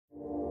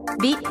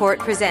Beatport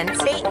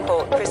presents.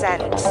 Beatport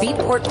presents.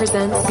 Beatport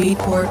presents.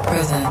 Beatport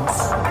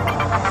presents.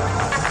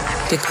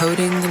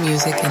 Decoding the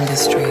music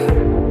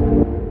industry.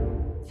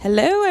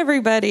 Hello,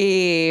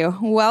 everybody.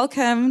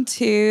 Welcome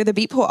to the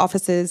Beatport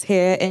offices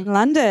here in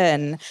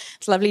London.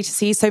 It's lovely to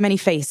see so many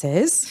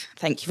faces.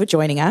 Thank you for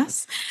joining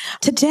us.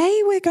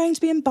 Today, we're going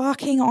to be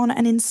embarking on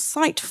an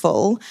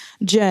insightful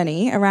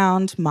journey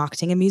around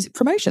marketing and music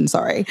promotion,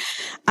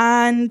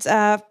 and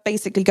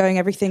basically going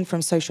everything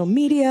from social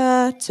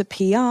media to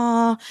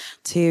PR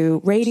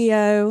to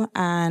radio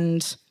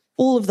and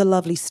all of the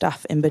lovely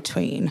stuff in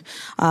between.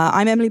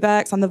 I'm Emily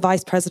Burks. I'm the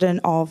Vice President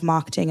of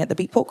Marketing at the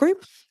Beatport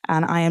Group.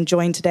 And I am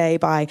joined today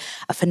by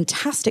a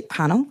fantastic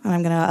panel, and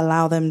I'm going to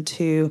allow them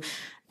to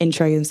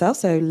intro themselves.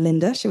 So,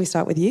 Linda, shall we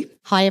start with you?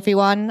 Hi,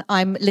 everyone.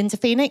 I'm Linda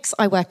Phoenix.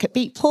 I work at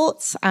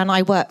Beatport, and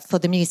I work for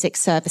the Music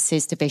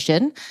Services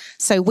Division.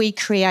 So we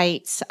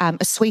create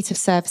a suite of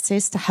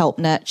services to help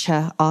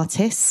nurture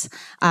artists.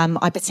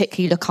 I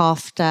particularly look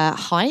after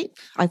Hype.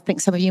 I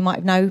think some of you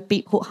might know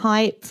Beatport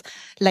Hype,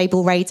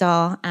 Label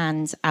Radar,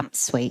 and Amp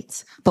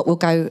Suite. But we'll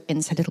go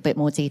into a little bit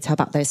more detail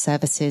about those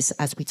services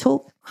as we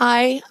talk.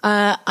 Hi,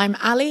 I'm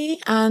Ali,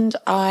 and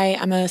I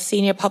am a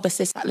senior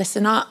publicist at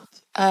Listen Up.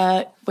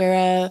 We're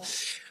a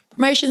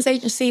promotions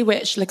agency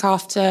which look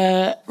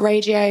after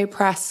radio,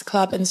 press,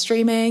 club and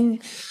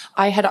streaming.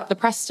 I head up the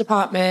press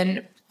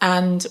department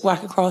and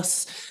work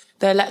across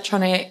the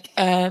electronic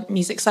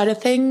music side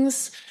of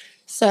things.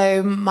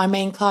 So my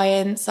main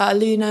clients are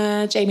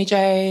Luna, Jamie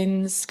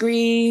Jones,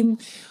 Scream,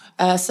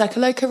 Circa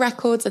Loca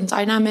Records and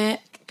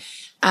Dynamic.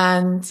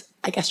 And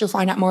I guess you'll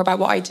find out more about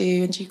what I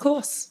do in due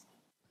course.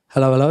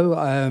 Hello.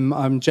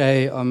 I'm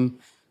Jay. I'm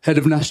head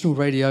of national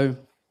radio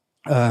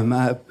at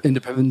an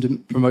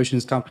independent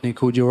promotions company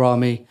called Your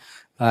Army.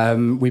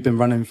 We've been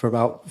running for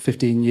about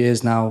 15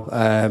 years now.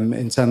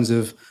 In terms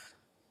of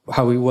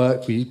how we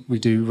work, we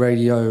do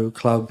radio,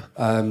 club,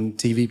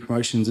 TV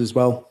promotions as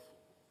well.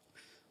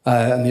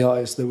 And the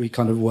artists that we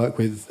kind of work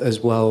with as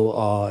well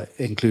are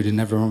including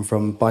everyone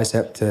from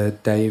Bicep to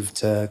Dave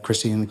to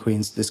Christine and the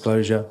Queen's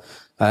Disclosure.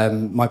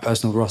 My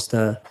personal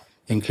roster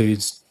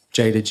includes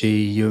Jada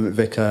G, Ewan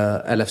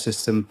McVicker, LF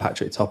System,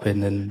 Patrick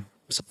Toppin, and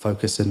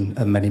Focus, and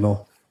many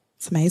more.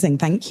 It's amazing.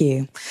 Thank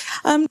you.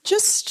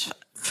 Just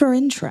for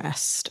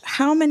interest,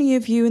 how many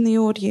of you in the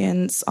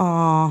audience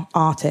are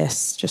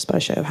artists, just by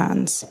a show of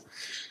hands?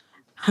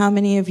 How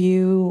many of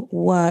you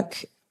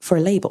work for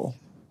a label,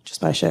 just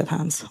by a show of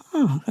hands?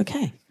 Oh,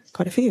 okay.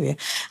 Quite a few of you.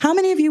 How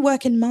many of you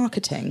work in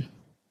marketing?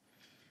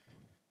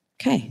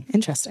 Okay,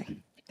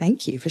 interesting.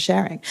 Thank you for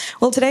sharing.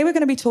 Well, today we're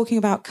going to be talking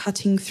about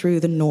cutting through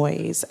the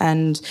noise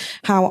and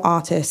how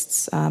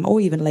artists or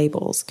even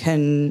labels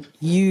can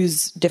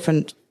use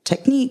different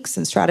techniques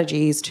and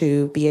strategies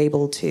to be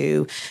able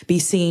to be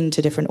seen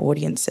to different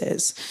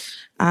audiences.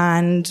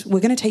 And we're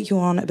going to take you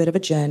on a bit of a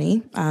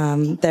journey.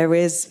 There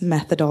is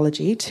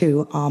methodology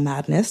to our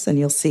madness, and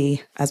you'll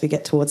see as we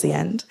get towards the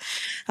end.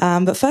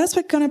 But first,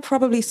 we're going to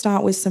probably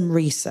start with some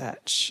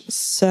research.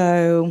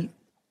 So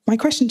my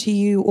question to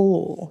you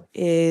all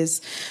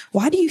is,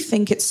 why do you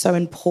think it's so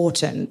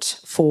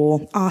important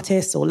for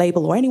artists or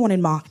label or anyone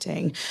in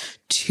marketing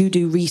to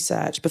do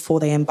research before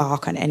they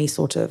embark on any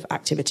sort of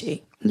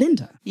activity?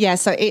 Linda? Yeah,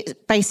 so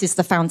it bases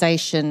the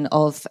foundation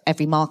of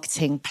every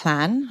marketing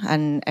plan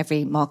and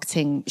every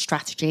marketing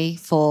strategy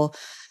for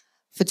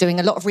doing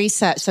a lot of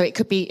research. So it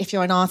could be if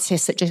you're an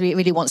artist that just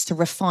really wants to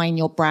refine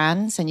your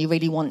brands and you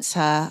really want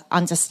to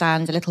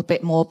understand a little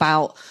bit more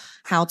about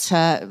how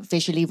to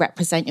visually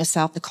represent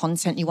yourself, the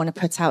content you want to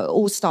put out. It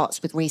all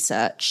starts with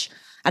research.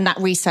 And that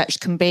research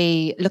can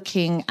be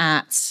looking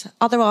at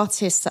other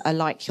artists that are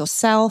like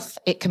yourself.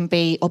 It can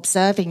be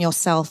observing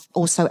yourself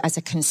also as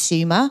a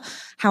consumer.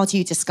 How do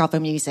you discover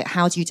music?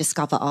 How do you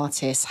discover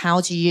artists? How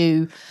do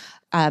you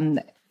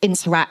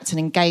interact and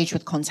engage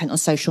with content on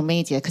social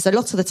media? Because a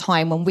lot of the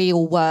time when we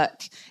all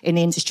work in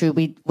the industry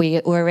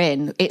we're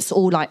in, it's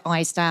all like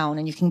eyes down,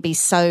 and you can be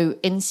so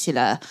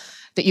insular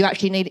that you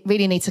actually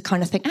really need to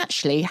kind of think,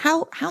 actually,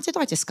 how did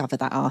I discover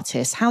that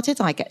artist? How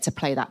did I get to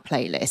play that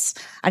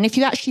playlist? And if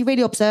you actually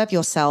really observe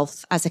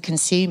yourself as a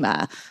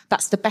consumer,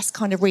 that's the best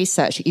kind of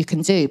research that you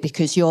can do,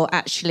 because you're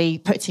actually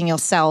putting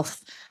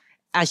yourself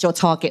as your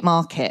target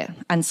market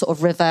and sort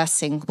of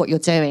reversing what you're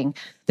doing.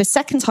 The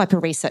second type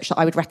of research that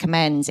I would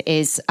recommend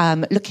is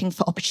looking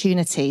for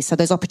opportunities. So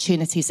those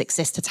opportunities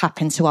exist to tap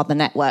into other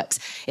networks.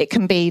 It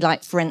can be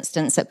like, for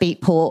instance, at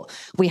Beatport,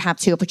 we have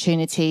 2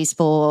 opportunities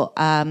for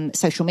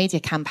social media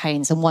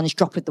campaigns, and one's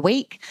Drop of the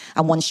Week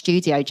and one's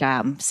Studio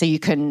Jam. So you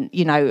can,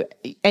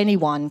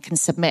 anyone can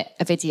submit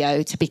a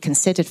video to be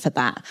considered for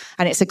that.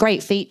 And it's a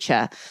great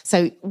feature.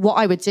 So what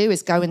I would do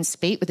is go and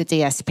speak with the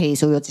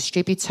DSPs or your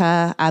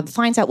distributor and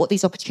find out what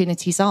these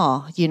opportunities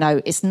are.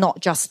 It's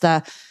not just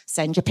the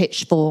send your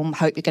pitch form,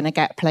 hope you're going to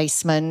get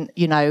placement.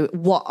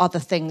 What other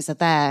things are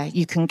there?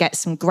 You can get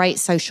some great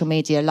social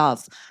media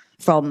love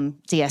from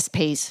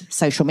DSP's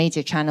social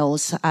media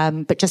channels,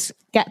 but just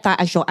get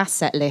that as your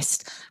asset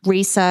list,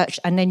 research,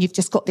 and then you've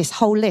just got this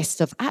whole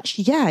list of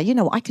actually, yeah,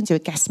 I can do a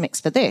guest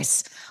mix for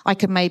this. I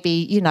can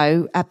maybe,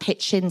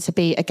 pitch in to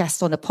be a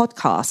guest on a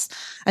podcast.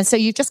 And so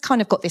you've just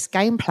kind of got this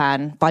game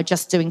plan by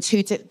just doing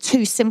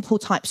two simple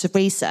types of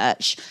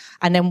research.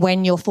 And then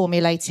when you're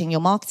formulating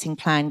your marketing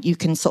plan, you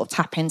can sort of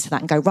tap into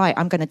that and go, right,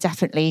 I'm going to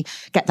definitely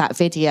get that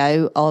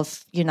video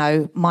of,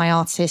 my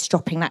artist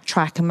dropping that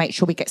track and make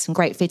sure we get some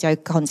great video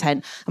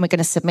content. And we're going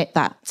to submit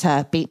that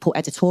to Beatport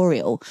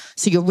editorial.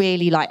 So you're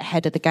really like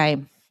ahead of the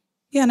game.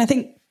 Yeah. And I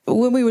think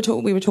when we were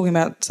talking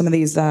about some of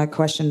these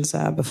questions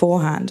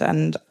beforehand,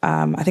 and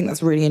I think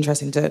that's really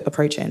interesting to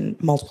approach it in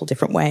multiple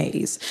different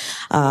ways.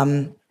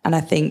 And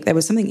I think there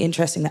was something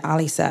interesting that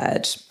Ali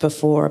said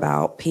before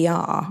about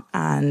PR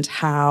and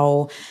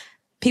how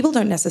people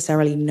don't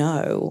necessarily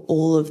know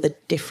all of the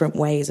different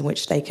ways in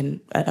which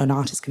an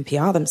artist can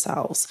PR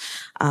themselves.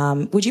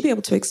 Would you be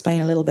able to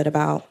explain a little bit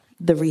about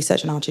the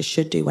research an artist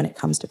should do when it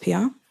comes to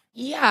PR?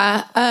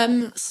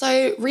 Yeah.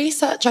 So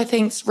research, I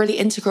think, is really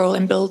integral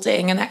in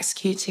building and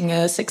executing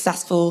a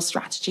successful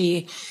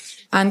strategy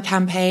and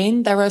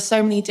campaign. There are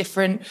so many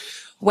different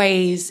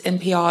ways in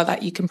PR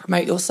that you can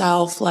promote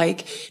yourself.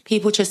 Like,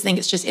 people just think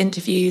it's just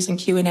interviews and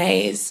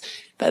Q&As,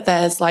 but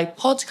there's like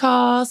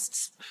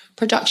podcasts,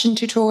 production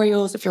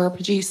tutorials if you're a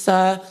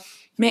producer,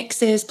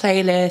 mixes,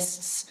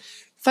 playlists,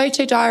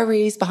 photo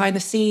diaries, behind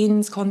the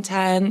scenes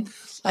content.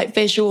 Like,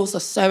 visuals are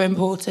so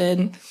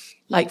important.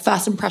 Like,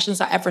 first impressions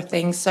are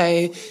everything.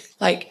 So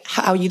like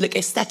how you look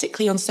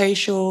aesthetically on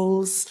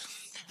socials,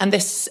 and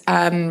this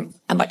and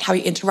like how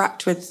you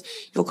interact with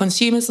your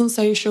consumers on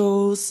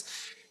socials.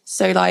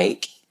 So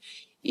like,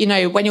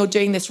 when you're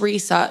doing this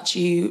research,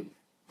 you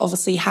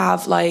obviously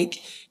have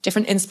like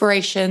different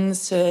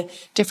inspirations to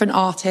different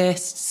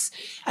artists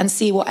and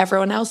see what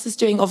everyone else is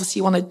doing. Obviously,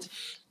 you want to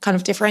kind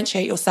of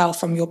differentiate yourself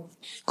from your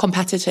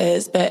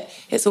competitors, but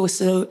it's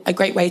also a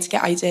great way to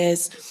get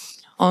ideas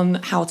on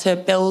how to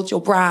build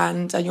your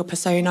brand and your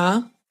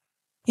persona.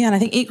 Yeah, and I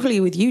think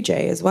equally with you,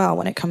 Jay, as well,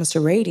 when it comes to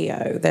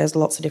radio, there's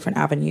lots of different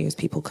avenues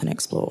people can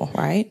explore,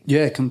 right?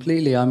 Yeah,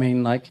 completely. I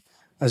mean, like,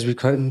 as we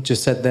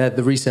just said there,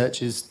 the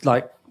research is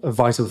like a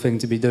vital thing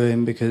to be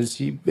doing, because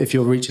if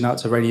you're reaching out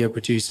to radio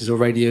producers or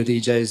radio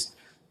DJs,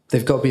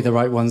 they've got to be the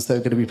right ones that are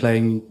going to be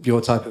playing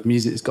your type of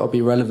music. It's got to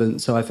be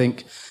relevant. So I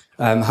think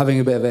having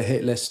a bit of a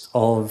hit list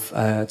of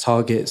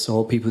targets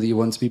or people that you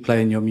want to be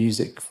playing your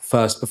music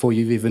first before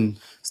you've even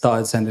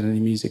started sending any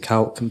music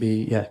out can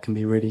be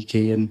really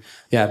key. And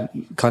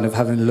kind of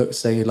having a look,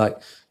 say, like,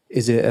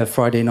 is it a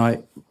Friday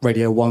night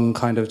Radio 1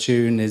 kind of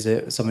tune? Is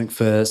it something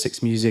for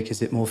Six Music?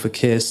 Is it more for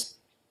Kiss?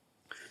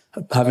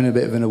 Having a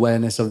bit of an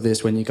awareness of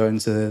this when you go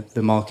into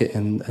the market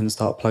and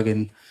start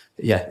plugging,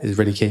 is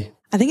really key.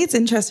 I think it's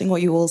interesting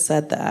what you all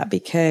said there,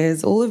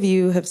 because all of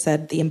you have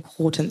said the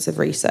importance of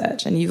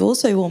research, and you've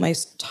also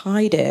almost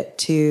tied it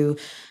to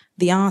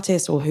the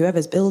artist or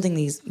whoever's building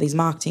these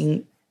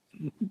marketing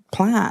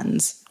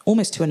plans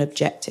almost to an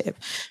objective.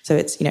 So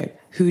it's,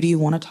 who do you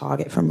want to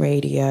target from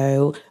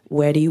radio?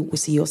 Where do you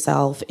see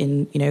yourself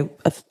in,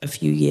 a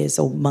few years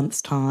or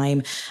months'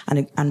 time?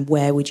 And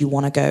where would you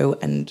want to go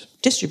and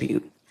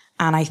distribute?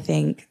 And I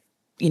think,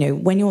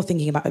 when you're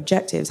thinking about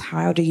objectives,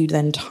 how do you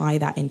then tie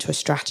that into a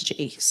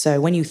strategy?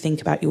 So when you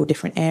think about your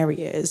different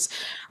areas,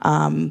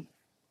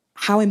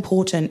 how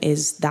important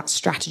is that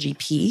strategy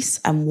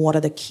piece, and what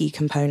are the key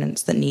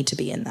components that need to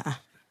be in there?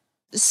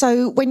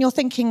 So when you're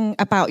thinking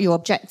about your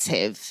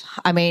objective,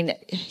 I mean,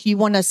 you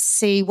want to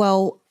see,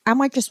 well,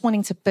 am I just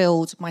wanting to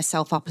build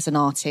myself up as an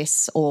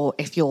artist? Or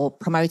if you're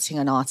promoting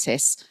an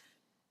artist,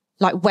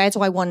 like, where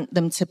do I want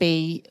them to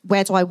be?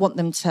 Where do I want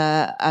them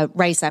to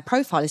raise their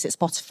profile? Is it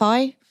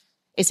Spotify?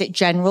 Is it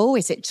general?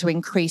 Is it to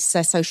increase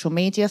their social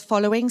media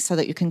following so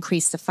that you can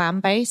increase the fan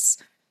base?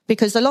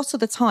 Because a lot of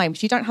the time,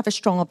 if you don't have a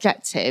strong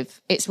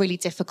objective, it's really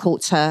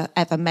difficult to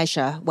ever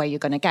measure where you're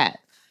going to get.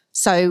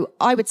 So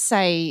I would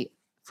say,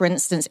 for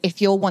instance,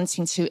 if you're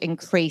wanting to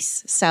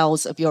increase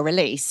sales of your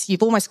release,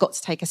 you've almost got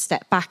to take a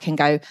step back and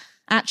go,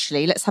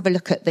 actually, let's have a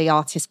look at the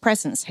artist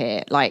presence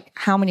here. Like,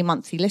 how many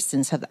monthly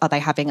listens are they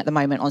having at the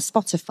moment on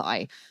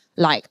Spotify?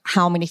 Like,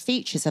 how many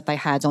features have they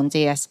had on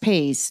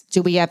DSPs?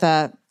 Do we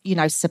ever,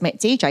 submit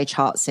DJ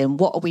charts in?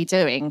 What are we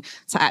doing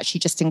to actually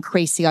just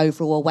increase the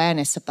overall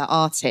awareness of the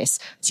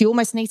artist? So you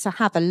almost need to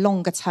have a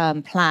longer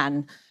term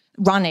plan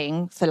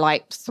running for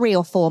like 3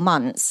 or 4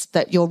 months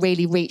that you're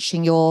really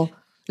reaching your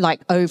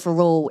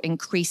overall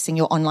increasing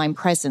your online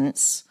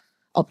presence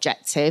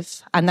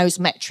objective. And those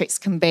metrics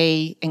can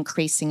be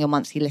increasing your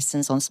monthly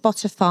listens on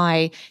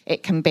Spotify.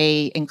 It can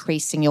be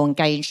increasing your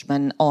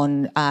engagement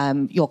on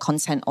your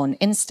content on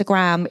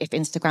Instagram, if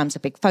Instagram's a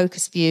big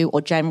focus for you,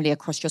 or generally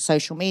across your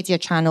social media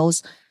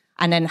channels.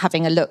 And then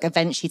having a look,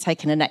 eventually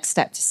taking the next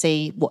step to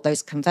see what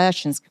those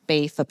conversions could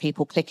be for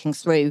people clicking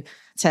through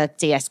to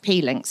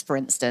DSP links, for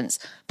instance.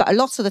 But a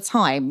lot of the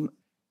time,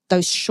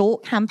 those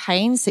short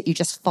campaigns that you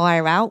just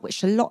fire out,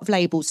 which a lot of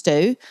labels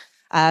do,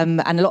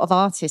 And a lot of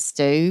artists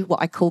do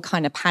what I call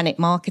kind of panic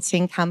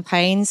marketing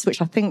campaigns,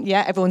 which I think,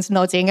 everyone's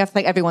nodding. I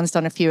think everyone's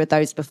done a few of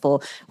those before,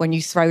 when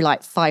you throw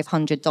like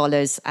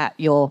 $500 at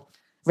your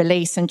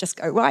release and just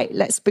go, right,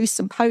 let's boost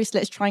some posts,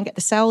 let's try and get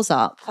the sales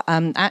up.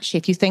 Actually,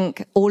 if you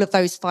think all of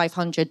those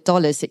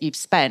 $500 that you've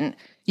spent,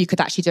 you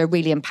could actually do a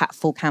really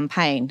impactful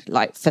campaign,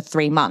 like for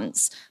 3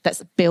 months,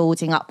 that's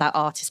building up that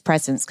artist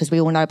presence. Because we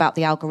all know about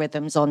the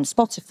algorithms on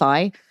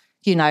Spotify.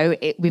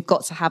 We've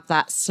got to have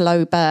that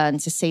slow burn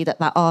to see that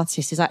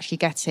artist is actually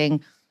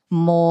getting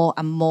more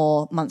and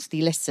more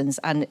monthly listens.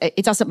 And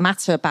it doesn't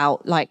matter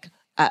about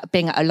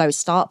being at a low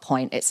start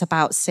point. It's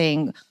about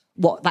seeing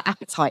what the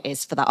appetite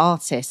is for the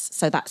artist.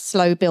 So that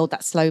slow build.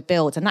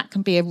 And that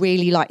can be a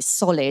really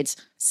solid,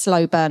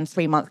 slow burn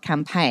 3-month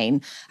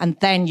campaign. And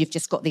then you've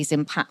just got these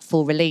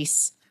impactful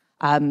release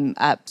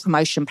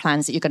promotion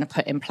plans that you're going to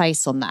put in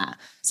place on that.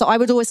 So I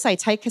would always say,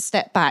 take a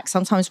step back.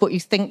 Sometimes what you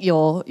think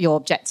your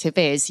objective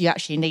is, you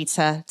actually need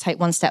to take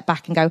one step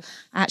back and go,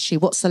 actually,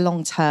 what's the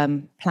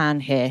long-term plan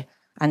here?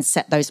 And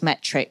set those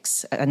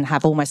metrics and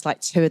have almost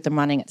like 2 of them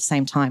running at the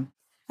same time.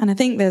 And I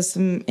think there's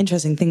some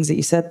interesting things that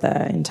you said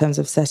there in terms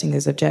of setting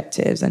those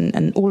objectives.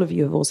 And all of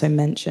you have also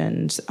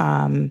mentioned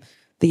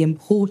the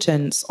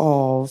importance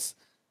of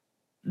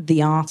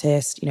the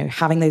artist,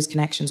 having those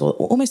connections or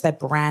almost their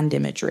brand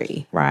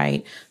imagery,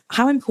 right?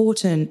 How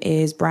important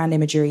is brand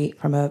imagery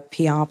from a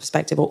PR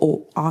perspective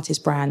or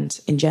artist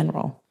brand in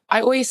general? I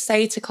always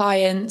say to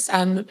clients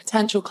and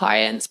potential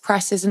clients,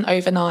 press isn't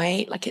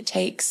overnight. It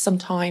takes some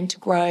time to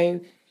grow.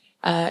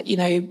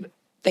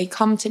 They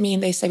come to me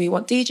and they say, we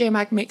want DJ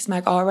mag, mix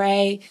mag,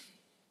 RA.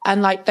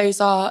 And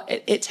those are,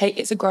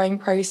 it's a growing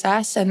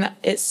process, and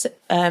it's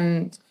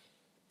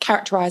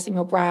characterizing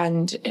your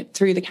brand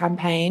through the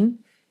campaign.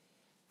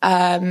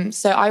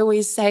 So I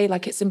always say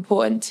it's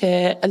important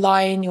to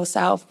align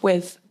yourself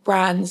with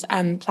brands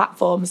and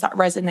platforms that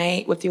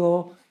resonate with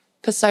your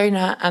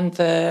persona and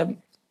the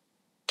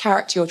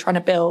character you're trying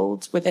to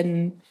build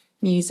within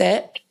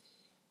music,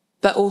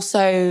 but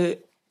also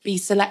be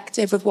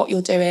selective with what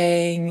you're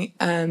doing,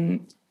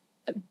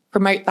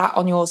 promote that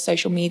on your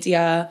social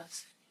media,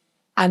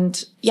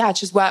 and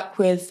just work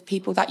with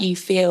people that you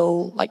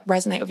feel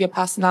resonate with your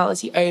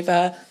personality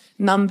over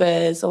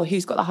numbers or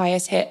who's got the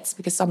highest hits,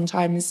 because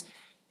sometimes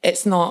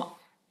it's not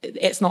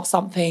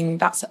something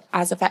that's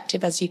as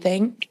effective as you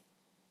think.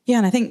 Yeah,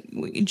 and I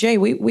think, Jay,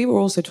 we were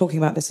also talking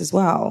about this as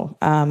well,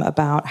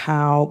 about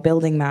how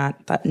building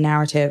that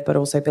narrative, but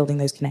also building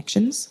those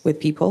connections with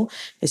people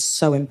is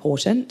so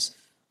important.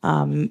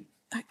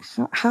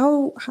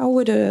 How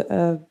would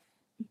an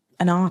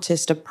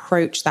artist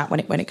approach that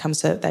when it comes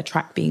to their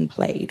track being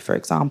played, for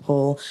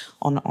example,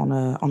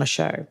 on a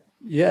show?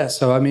 Yeah,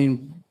 so I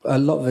mean, a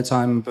lot of the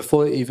time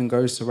before it even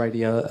goes to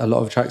radio, a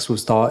lot of tracks will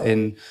start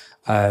in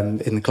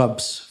the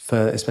clubs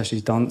for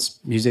especially dance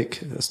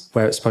music,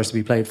 where it's supposed to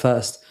be played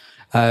first.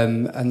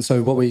 And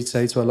so what we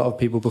say to a lot of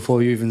people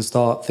before you even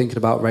start thinking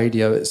about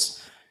radio, it's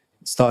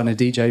starting a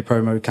DJ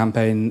promo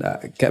campaign,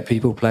 get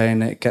people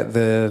playing it, get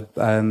the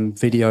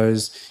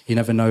videos. You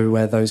never know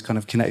where those kind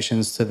of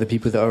connections to the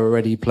people that are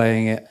already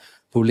playing it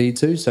will lead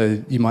to.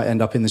 So you might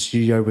end up in the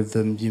studio with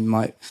them.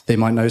 They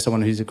might know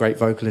someone who's a great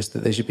vocalist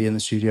that they should be in the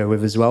studio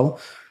with as well.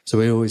 So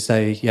we always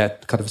say,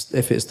 kind of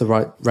if it's the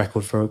right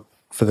record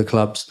for the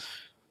clubs,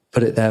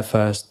 put it there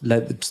first,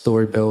 let the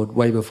story build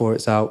way before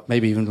it's out,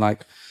 maybe even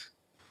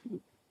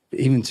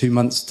 2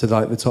 months to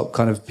the top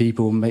kind of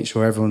people, make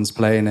sure everyone's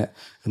playing it.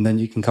 And then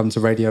you can come to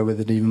radio with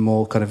an even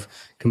more kind of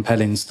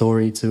compelling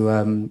story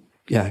to,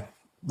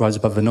 rise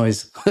above the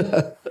noise.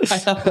 I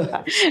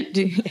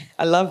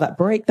love that.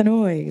 Break the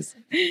noise.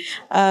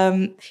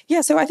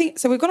 So I think,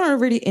 we've gone on a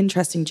really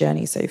interesting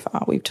journey so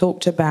far. We've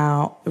talked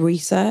about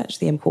research,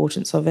 the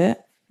importance of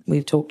it.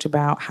 We've talked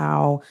about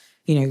how,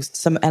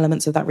 some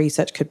elements of that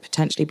research could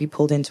potentially be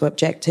pulled into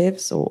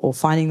objectives or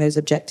finding those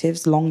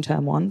objectives,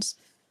 long-term ones.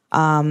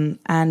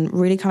 And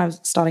really kind of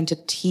starting to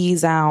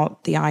tease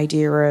out the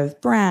idea of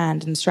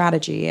brand and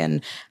strategy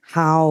and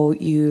how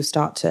you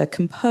start to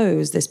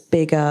compose this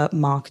bigger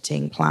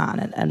marketing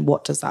plan and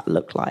what does that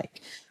look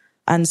like.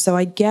 And so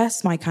I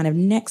guess my kind of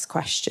next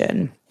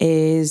question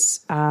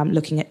is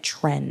looking at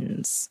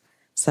trends.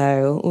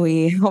 So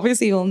we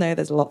obviously all know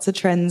there's lots of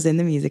trends in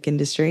the music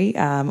industry,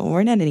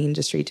 or in any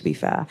industry, to be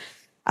fair.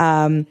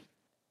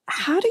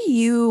 How do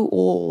you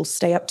all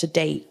stay up to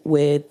date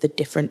with the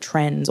different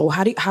trends, or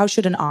how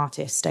should an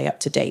artist stay up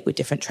to date with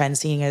different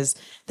trends, seeing as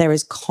there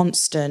is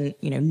constant,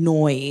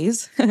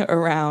 noise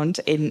around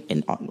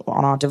on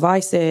our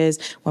devices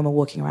when we're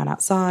walking around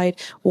outside?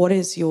 What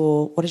is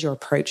your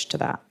approach to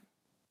that?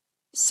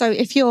 So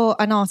if you're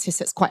an artist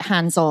that's quite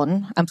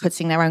hands-on and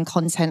putting their own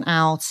content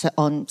out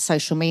on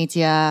social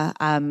media,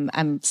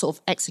 and sort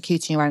of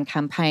executing your own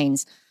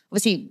campaigns,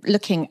 obviously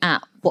looking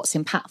at what's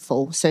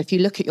impactful. So if you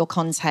look at your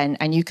content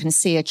and you can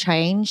see a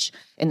change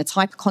in the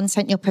type of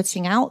content you're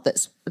putting out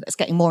that's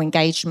getting more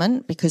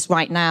engagement, because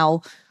right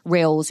now,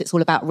 Reels, it's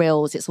all about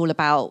Reels. It's all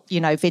about,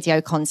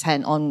 video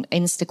content on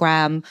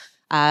Instagram.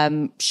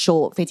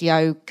 short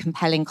video,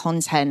 compelling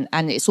content,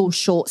 and it's all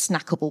short,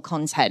 snackable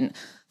content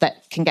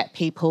that can get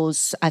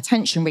people's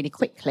attention really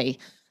quickly.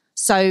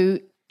 So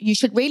you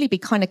should really be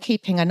kind of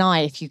keeping an eye,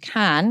 if you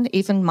can,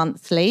 even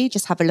monthly,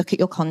 just have a look at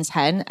your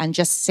content and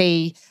just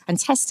see and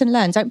test and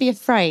learn. Don't be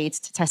afraid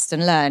to test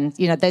and learn.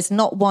 You know, there's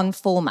not one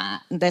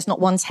format, there's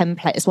not one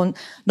template, there's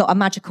not a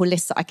magical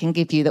list that I can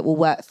give you that will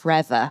work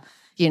forever.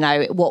 You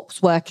know,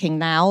 what's working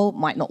now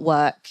might not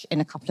work in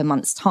a couple of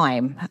months'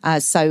 time.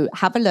 So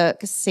have a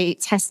look, see,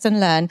 test and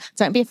learn.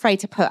 Don't be afraid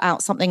to put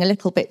out something a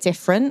little bit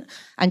different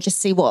and just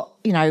see what,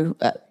 you know,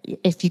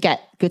 if you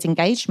get good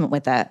engagement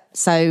with it.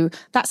 So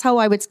that's how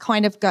I would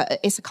kind of go.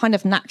 It's a kind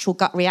of natural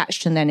gut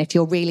reaction then if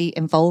you're really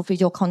involved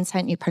with your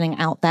content, you're putting it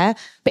out there.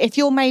 But if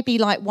you're maybe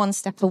like one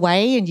step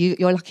away and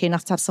you're lucky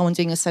enough to have someone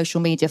doing your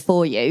social media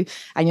for you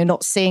and you're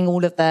not seeing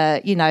all of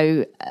the, you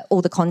know,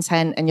 all the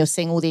content and you're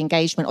seeing all the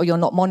engagement or you're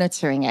not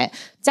monitoring it,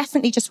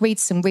 definitely just read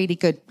some really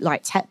good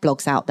like tech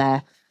blogs out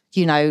there.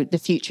 You know, the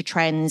future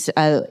trends,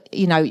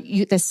 you know,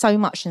 there's so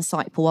much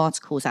insightful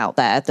articles out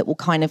there that will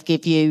kind of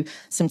give you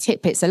some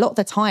tidbits. A lot of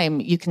the time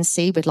you can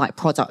see with like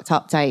product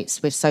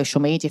updates with social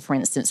media, for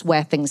instance,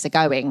 where things are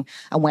going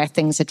and where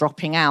things are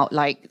dropping out.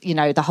 Like, you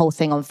know, the whole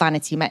thing on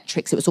vanity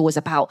metrics, it was always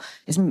about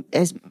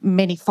as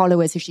many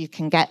followers as you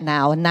can get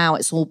now. And now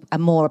it's all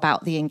more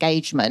about the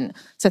engagement.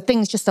 So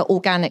things just are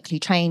organically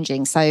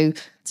changing. So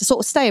to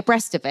sort of stay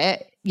abreast of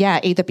it,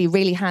 yeah, either be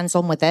really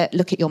hands-on with it,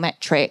 look at your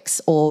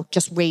metrics, or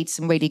just read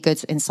some really good,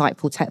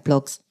 insightful tech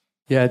blogs.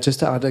 Yeah, just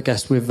to add, I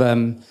guess, with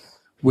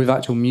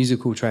actual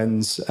musical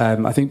trends,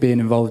 I think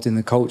being involved in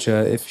the culture,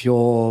 if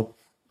you're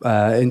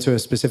into a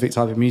specific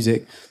type of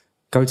music,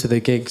 go to the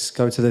gigs,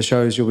 go to the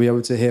shows, you'll be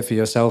able to hear for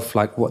yourself,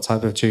 like, what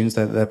type of tunes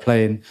they're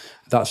playing.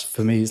 That's,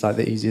 for me, is like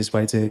the easiest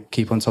way to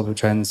keep on top of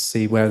trends,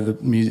 see where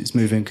the music's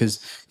moving,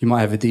 because you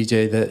might have a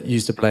DJ that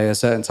used to play a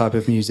certain type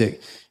of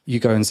music. You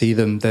go and see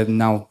them, they're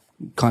now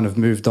kind of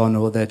moved on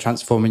or they're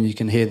transforming. You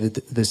can hear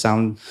the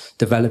sound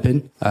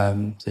developing.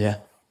 So yeah,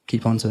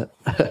 keep on to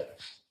it.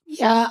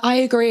 Yeah, I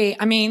agree.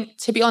 I mean,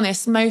 to be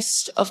honest,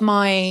 most of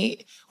where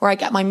I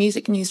get my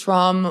music news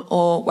from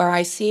or where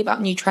I see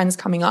about new trends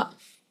coming up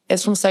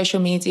is from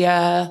social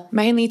media,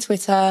 mainly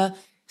Twitter,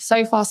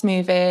 so fast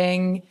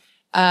moving,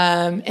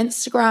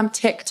 Instagram,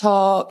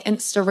 TikTok,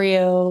 Insta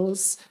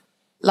Reels.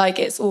 Like,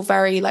 it's all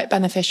very like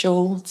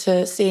beneficial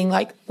to seeing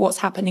like what's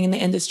happening in the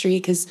industry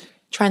because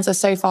trends are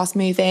so fast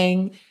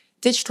moving.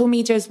 Digital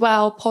media as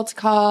well,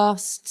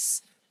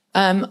 podcasts,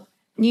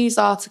 news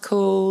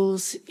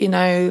articles, you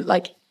know,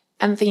 like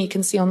anything you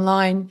can see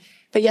online.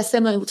 But yeah,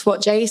 similar to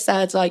what Jay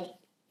said, like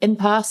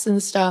in-person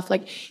stuff,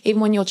 like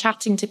even when you're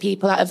chatting to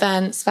people at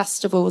events,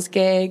 festivals,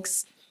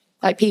 gigs,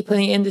 like people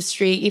in the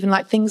industry, even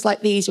like things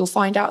like these, you'll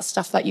find out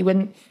stuff that you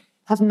wouldn't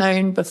have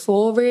known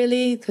before,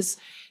 really. Because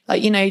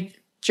like, you know,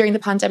 during the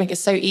pandemic,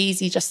 it's so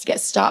easy just to get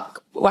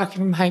stuck working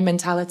from home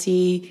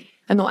mentality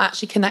and not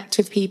actually connect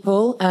with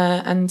people.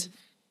 And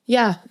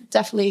yeah,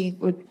 definitely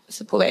would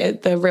support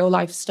it, the real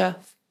life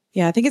stuff.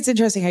 Yeah, I think it's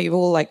interesting how you've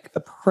all like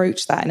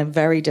approached that in a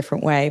very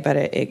different way, but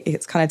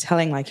it's kind of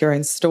telling like your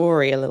own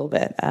story a little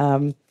bit.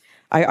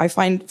 I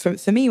find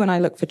for me, when I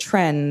look for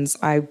trends,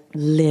 I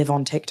live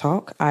on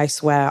TikTok. I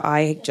swear,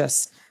 I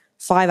just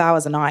 5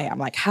 hours a night. I'm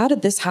like, how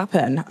did this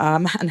happen?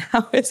 And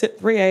how is it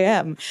 3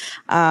 a.m.?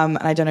 And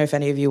I don't know if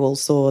any of you all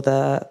saw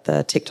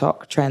the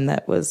TikTok trend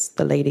that was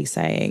the lady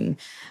saying,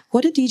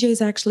 what do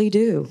DJs actually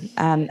do?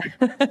 And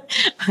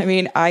I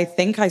mean, I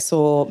think I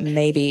saw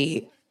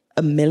maybe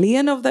 1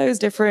 million of those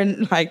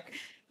different like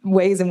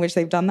ways in which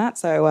they've done that.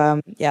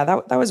 So yeah,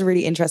 that was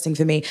really interesting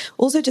for me.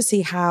 Also to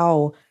see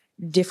how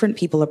different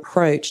people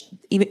approached,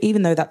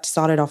 even though that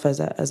started off as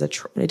it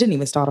didn't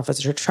even start off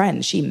as a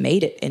trend. She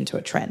made it into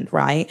a trend,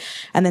 right?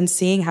 And then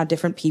seeing how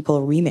different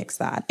people remix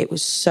that, it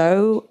was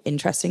so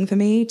interesting for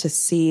me to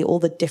see all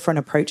the different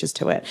approaches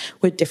to it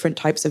with different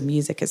types of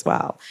music as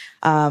well.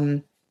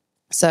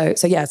 So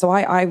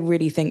I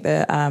really think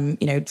that,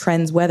 you know,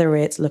 trends, whether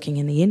it's looking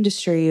in the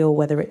industry or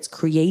whether it's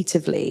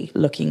creatively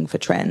looking for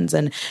trends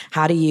and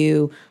how do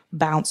you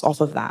bounce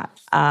off of that?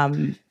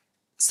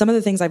 Some of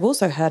the things I've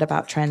also heard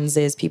about trends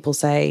is people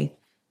say,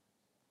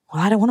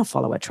 well, I don't want to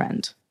follow a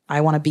trend. I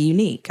want to be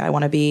unique. I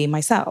want to be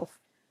myself,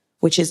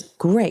 which is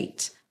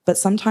great. But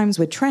sometimes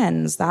with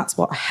trends, that's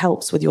what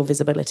helps with your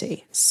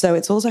visibility. So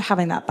it's also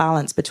having that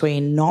balance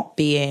between not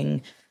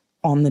being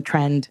on the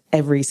trend,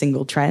 every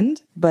single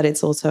trend, but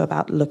it's also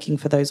about looking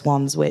for those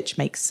ones which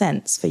make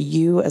sense for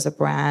you as a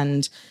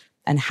brand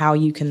and how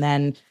you can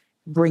then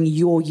bring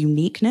your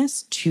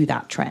uniqueness to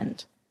that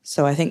trend.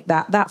 So I think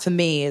that for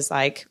me is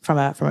like from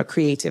a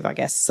creative, I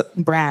guess,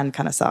 brand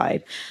kind of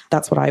side.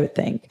 That's what I would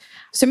think.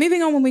 So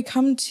moving on, when we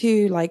come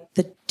to like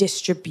the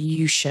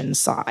distribution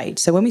side.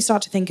 So when we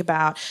start to think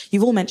about,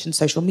 you've all mentioned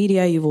social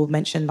media, you've all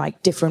mentioned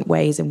like different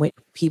ways in which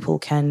people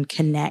can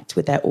connect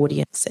with their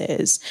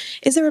audiences.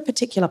 Is there a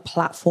particular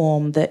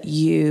platform that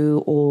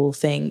you all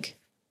think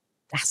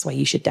that's where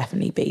you should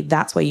definitely be?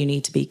 That's where you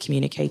need to be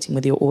communicating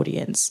with your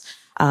audience.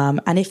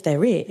 And if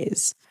there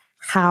is,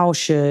 how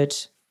should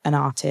an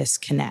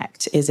artist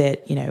connect? Is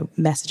it,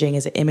 messaging?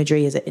 Is it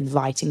imagery? Is it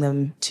inviting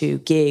them to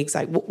gigs?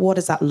 Like, what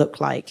does that look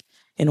like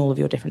in all of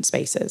your different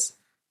spaces?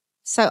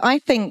 So I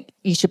think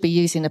you should be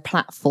using a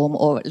platform,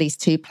 or at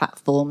least two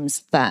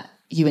platforms that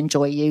you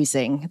enjoy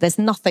using. There's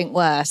nothing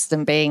worse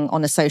than being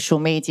on a social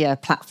media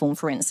platform,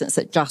 for instance,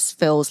 that just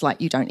feels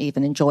like you don't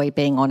even enjoy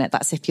being on it.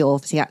 That's if you're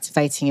obviously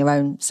activating your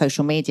own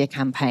social media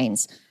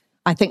campaigns.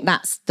 I think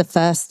that's the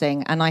first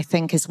thing. And I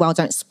think as well,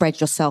 don't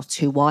spread yourself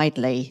too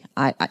widely.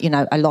 A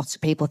lot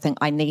of people think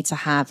I need to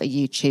have a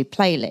YouTube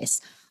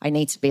playlist. I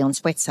need to be on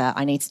Twitter.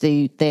 I need to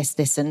do this,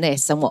 this, and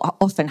this. And what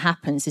often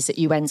happens is that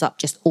you end up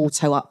just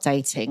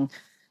auto-updating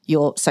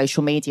your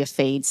social media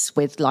feeds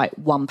with like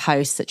one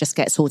post that just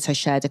gets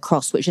auto-shared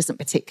across, which isn't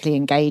particularly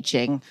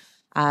engaging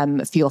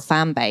for your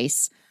fan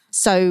base.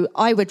 So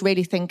I would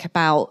really think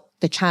about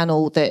the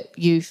channel that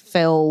you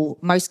feel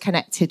most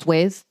connected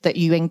with, that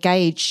you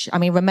engage. I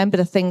mean, remember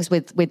the things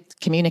with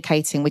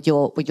communicating with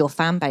your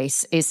fan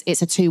base is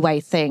it's a two-way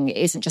thing. It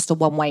isn't just a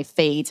one-way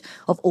feed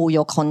of all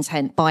your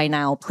content, buy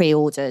now,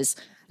 pre-orders,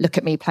 look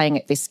at me playing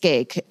at this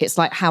gig. It's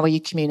like, how are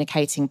you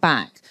communicating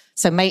back?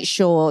 So make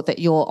sure that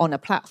you're on a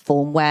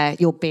platform where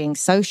you're being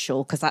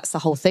social, because that's the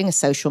whole thing of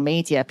social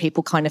media.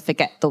 People kind of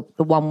forget the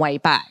one way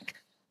back,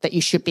 that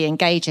you should be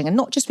engaging, and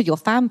not just with your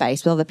fan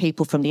base, with other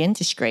people from the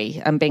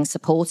industry, and being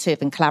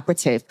supportive and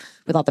collaborative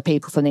with other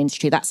people from the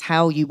industry. That's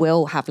how you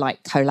will have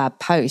like collab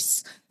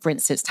posts, for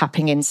instance,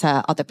 tapping into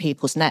other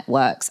people's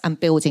networks and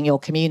building your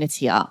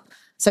community up.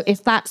 So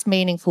if that's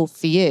meaningful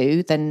for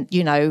you, then,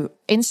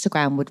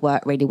 Instagram would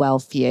work really well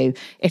for you.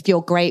 If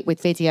you're great with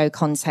video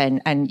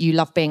content and you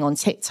love being on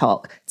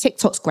TikTok,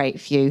 TikTok's great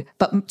for you,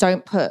 but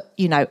don't put,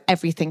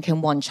 everything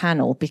in one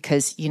channel,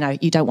 because, you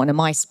don't want a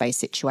MySpace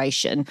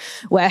situation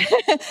where,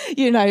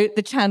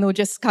 the channel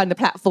just kind of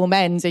platform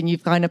ends and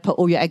you've kind of put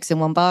all your eggs in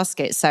one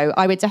basket. So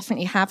I would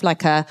definitely have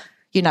like a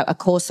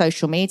core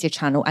social media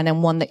channel, and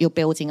then one that you're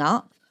building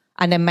up.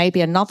 And then maybe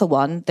another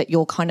one that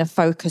you're kind of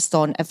focused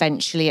on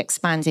eventually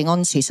expanding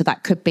onto. So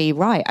that could be,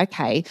 right,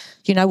 okay,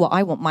 you know what,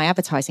 I want my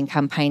advertising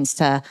campaigns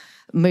to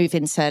move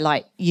into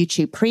like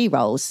YouTube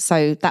pre-rolls.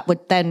 So that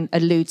would then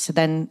allude to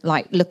then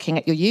like looking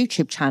at your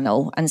YouTube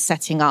channel and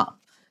setting up,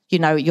 your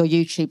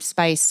YouTube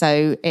space.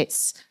 So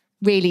it's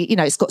really,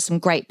 it's got some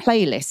great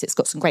playlists. It's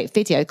got some great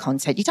video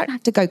content. You don't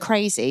have to go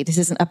crazy. This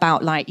isn't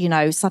about like,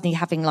 suddenly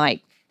having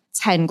like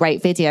 10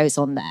 great videos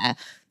on there,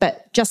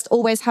 but just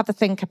always have a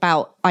think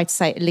about, I'd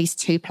say, at least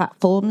two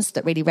platforms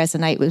that really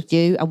resonate with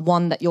you, and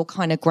one that you're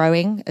kind of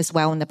growing as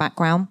well in the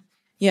background.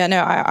 Yeah, no,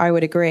 I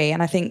would agree.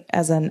 And I think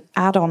as an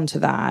add-on to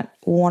that,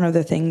 one of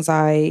the things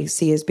I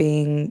see as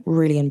being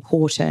really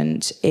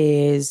important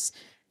is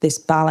this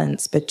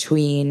balance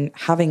between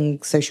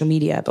having social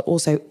media, but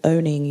also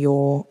owning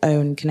your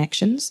own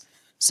connections.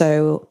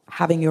 So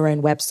having your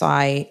own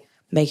website,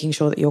 making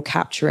sure that you're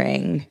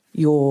capturing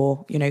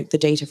your, the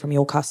data from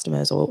your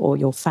customers or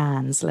your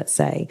fans, let's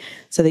say,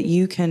 so that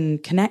you can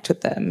connect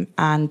with them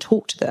and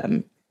talk to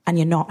them, and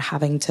you're not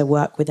having to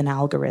work with an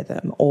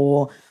algorithm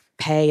or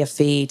pay a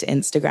fee to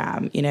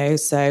Instagram,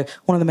 So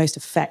one of the most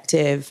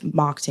effective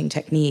marketing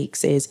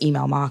techniques is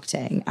email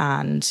marketing.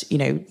 And,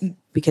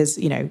 because,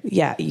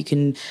 you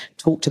can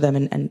talk to them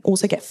and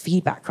also get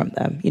feedback from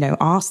them,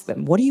 ask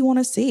them, what do you want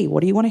to see?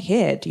 What do you want to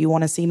hear? Do you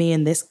want to see me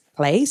in this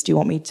place? Do you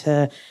want me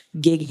to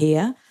gig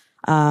here?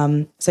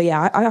 I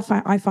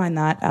find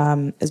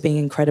that as being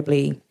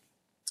incredibly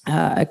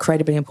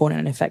important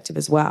and effective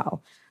as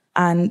well.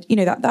 And,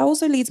 that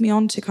also leads me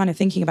on to kind of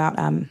thinking about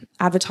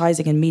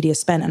advertising and media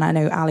spent. And I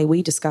know, Ali,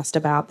 we discussed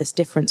about this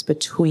difference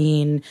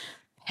between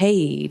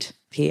paid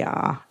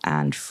PR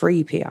and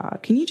free PR.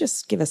 Can you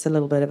just give us a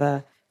little bit of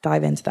a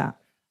dive into that?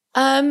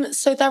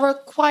 So there are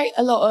quite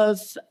a lot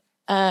of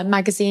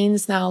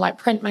magazines now, like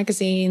print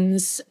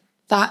magazines,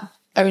 that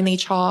only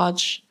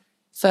charge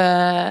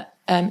for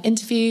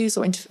interviews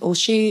or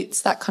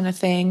shoots, that kind of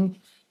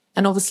thing.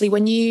 And obviously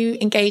when you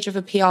engage with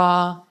a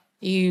PR,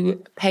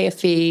 you pay a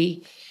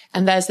fee,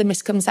 and there's the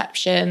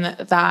misconception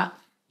that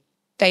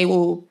they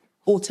will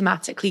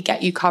automatically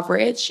get you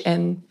coverage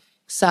in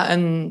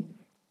certain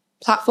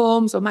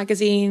platforms or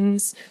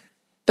magazines.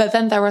 But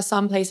then there are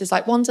some places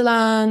like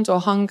Wonderland or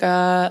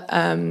Hunger,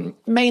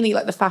 mainly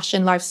like the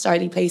fashion,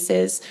 lifestyle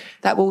places,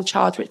 that will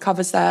charge, which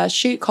covers their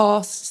shoot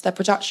costs, their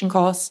production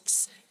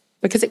costs,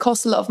 because it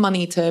costs a lot of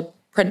money to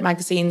print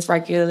magazines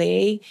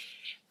regularly.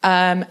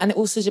 And it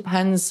also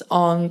depends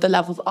on the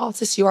level of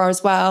artist you are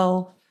as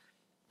well.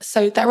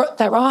 So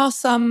there are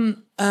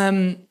some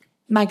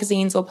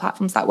magazines or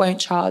platforms that won't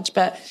charge,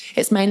 but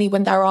it's mainly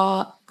when there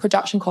are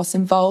production costs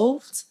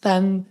involved,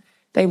 then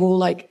they will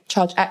like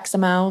charge X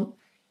amount.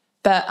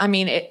 But I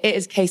mean, it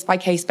is case by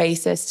case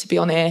basis, to be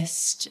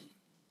honest.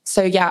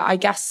 So yeah, I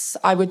guess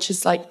I would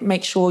just like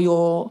make sure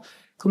you're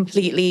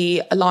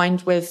completely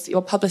aligned with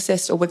your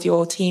publicist or with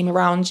your team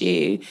around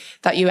you,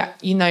 that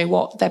you know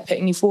what they're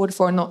putting you forward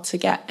for, and not to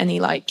get any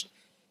like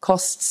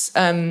costs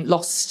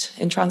lost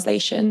in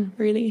translation,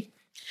 really.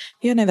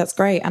 Yeah, no, that's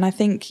great. And I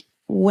think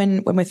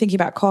when we're thinking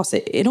about costs,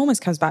 it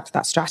almost comes back to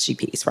that strategy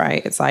piece,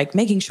 right? It's like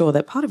making sure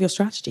that part of your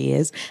strategy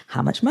is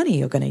how much money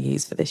you're going to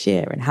use for this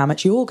year and how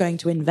much you're going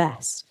to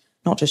invest,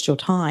 not just your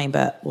time,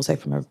 but also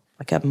from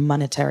a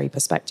monetary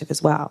perspective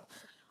as well.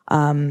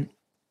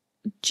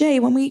 Jay,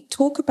 when we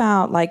talk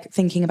about like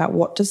thinking about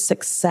what does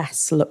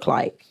success look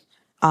like,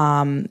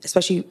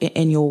 especially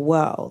in your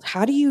world,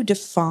 how do you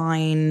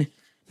define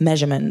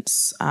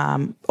measurements,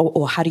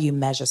 or how do you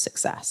measure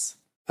success?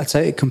 I'd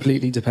say it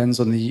completely depends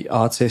on the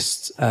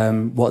artist,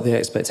 what the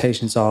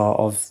expectations are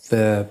of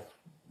the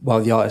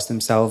artist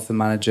themselves, the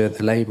manager,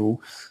 the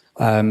label,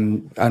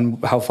 and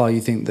how far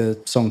you think the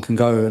song can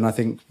go. And I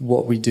think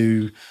what we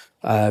do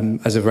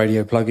as a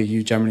radio plugger,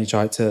 you generally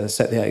try to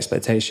set the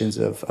expectations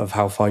of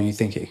how far you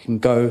think it can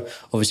go.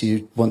 Obviously,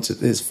 you want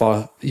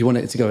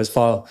it to go as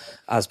far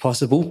as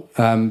possible,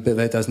 but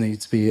there does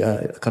need to be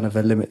a kind of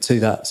a limit to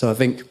that. So I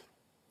think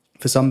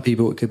for some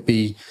people, it could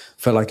be,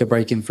 for like a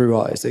breaking through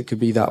artist, it could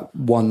be that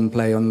one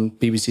play on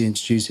BBC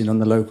Introducing on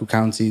the local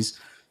counties.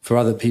 For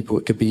other people,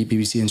 it could be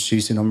BBC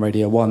Introducing on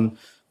Radio 1.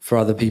 For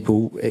other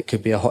people, it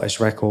could be a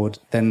hottest record,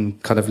 then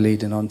kind of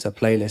leading on to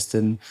playlist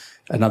and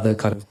other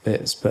kind of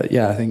bits. But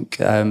yeah, I think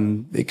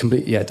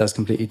it does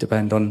completely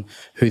depend on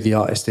who the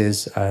artist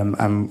is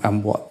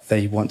and what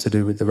they want to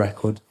do with the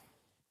record.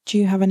 Do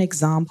you have an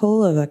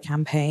example of a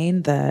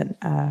campaign that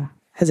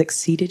has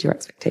exceeded your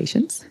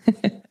expectations?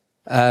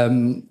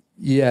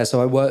 Yeah,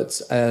 so I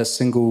worked a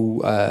single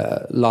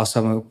last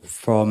summer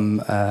from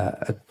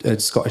a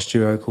Scottish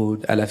duo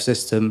called LF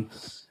System.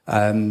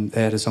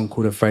 They had a song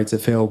called Afraid to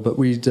Feel, but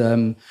we'd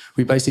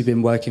basically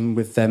been working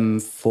with them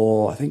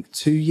for, I think,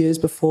 2 years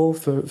before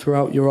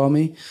throughout Your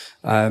Army.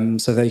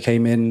 So they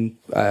came in,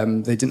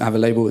 they didn't have a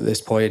label at this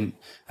point.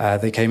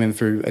 They came in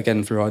through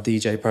our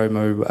DJ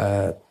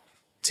promo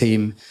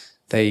team.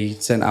 They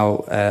sent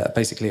out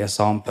basically a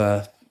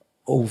sampler,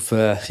 all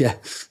for,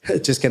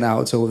 just getting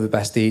out to all the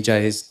best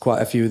DJs.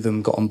 Quite a few of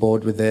them got on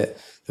board with it.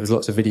 There was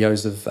lots of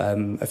videos of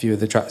a few of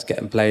the tracks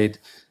getting played.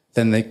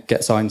 Then they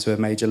get signed to a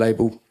major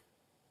label,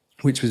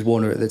 which was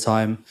Warner at the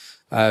time.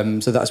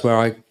 So that's where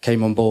I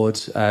came on board.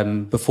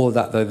 Before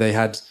that, though, they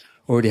had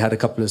already had a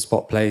couple of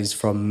spot plays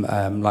from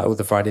like all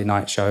the Friday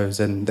night shows,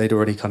 and they'd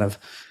already kind of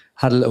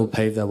had a little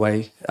pave their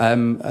way.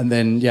 And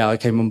then, I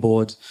came on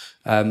board.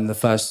 The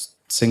first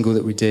single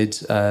that we did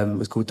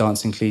was called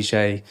Dancing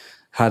Cliche,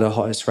 had a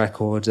hottest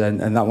record,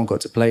 and that one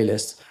got to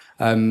playlist.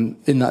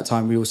 In that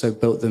time, we also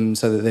built them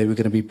so that they were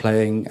going to be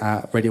playing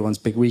at Radio 1's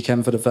Big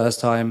Weekend for the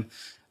first time.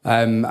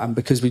 And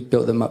because we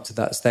built them up to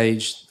that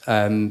stage,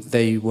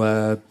 they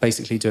were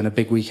basically doing a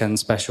big weekend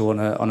special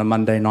on a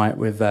Monday night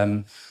with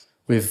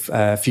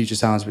Future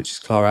Sounds, which is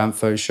Clara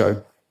Amfo's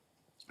show.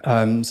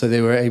 So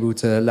they were able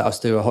to let us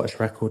do a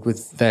hottest record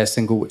with their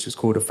single, which was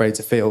called Afraid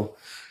to Feel.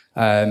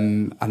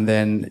 And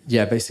then,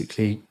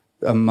 basically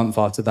a month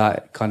after that,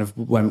 it kind of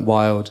went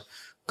wild.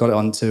 Got it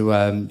onto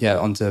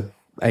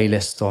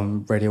A-list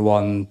on Radio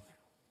 1,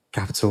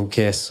 Capital,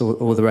 Kiss,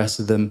 all the rest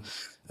of them.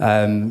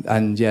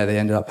 And they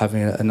ended up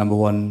having a number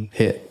one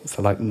hit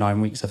for like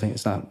 9 weeks. I think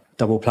it's now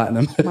double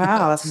platinum.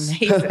 Wow, that's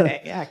amazing.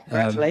 Yeah,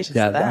 congratulations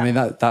to that. I mean,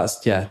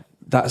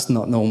 that's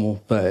not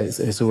normal, but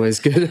it's always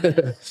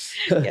good.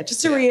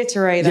 Just to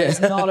reiterate, that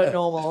it's not a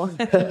normal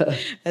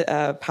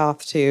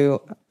path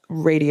to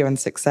radio and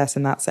success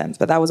in that sense.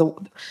 But that was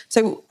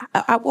so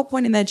at what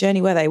point in their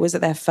journey were they? Was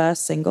it their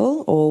first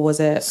single, or was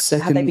it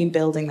had they been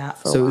building that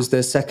for a while? So it was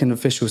their second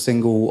official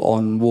single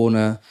on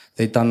Warner.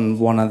 They'd done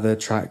one other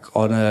track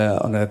on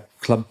a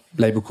club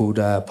label called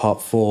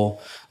Part 4,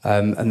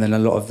 and then a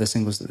lot of the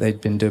singles that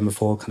they'd been doing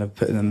before, kind of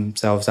putting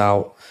themselves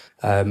out,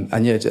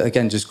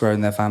 again, just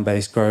growing their fan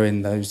base,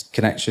 growing those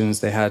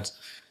connections they had.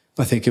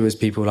 I think it was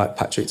people like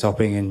Patrick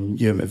Topping and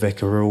Ewan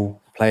McVicker were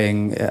all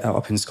playing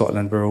up in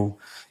Scotland. We're all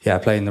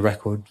playing the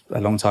record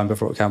a long time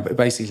before it came, but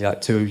basically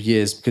like 2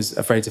 years, because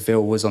Afraid to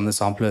Feel was on the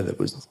sampler that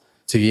was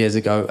 2 years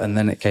ago, and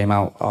then it came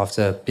out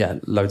after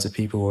loads of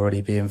people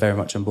already being very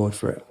much on board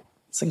for it.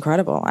 It's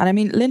incredible. And I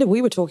mean, Linda,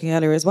 we were talking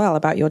earlier as well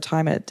about your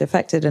time at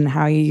Defected and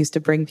how you used to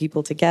bring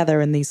people together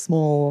in these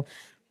small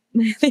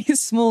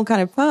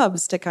kind of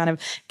pubs to kind of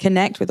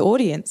connect with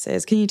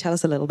audiences. Can you tell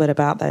us a little bit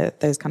about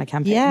those kind of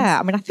campaigns? Yeah,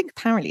 I mean, I think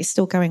apparently it's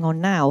still going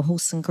on now,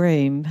 Horse and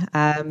Groom.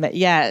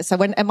 So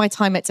when at my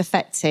time at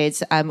Defected,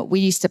 we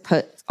used to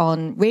put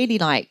on really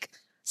like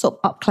sort of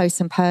up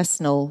close and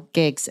personal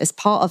gigs as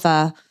part of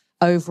a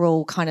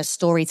overall kind of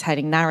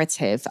storytelling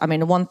narrative. I mean,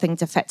 the one thing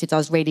Defected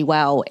does really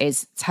well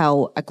is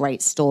tell a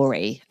great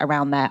story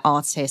around their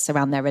artists,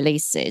 around their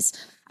releases.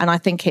 And I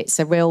think it's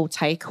a real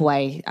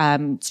takeaway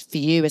for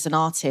you as an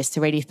artist to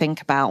really think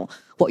about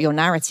what your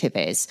narrative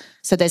is.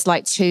 So there's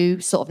like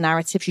two sort of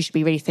narratives you should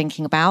be really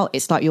thinking about.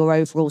 It's like your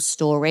overall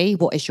story.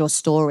 What is your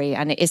story?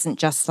 And it isn't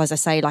just, as I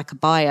say, like a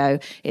bio.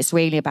 It's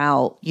really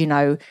about,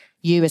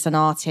 you as an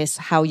artist,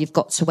 how you've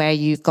got to where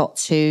you've got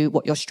to,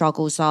 what your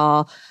struggles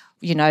are,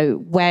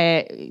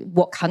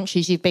 what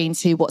countries you've been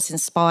to, what's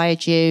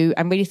inspired you,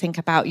 and really think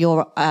about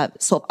your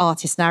sort of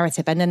artist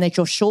narrative. And then there's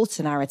your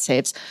shorter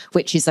narratives,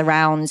 which is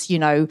around,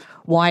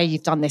 why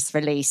you've done this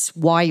release,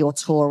 why you're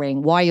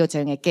touring, why you're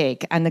doing a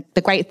gig. And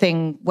the great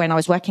thing when I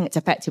was working at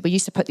Defected, we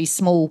used to put these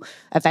small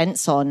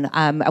events on.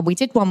 And we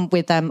did one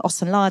with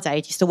Austin Lade. Do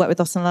you still work with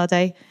Austin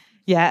Lade?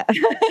 Yeah,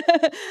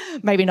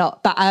 maybe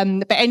not. But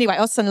anyway,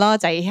 Austin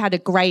Lade, he had a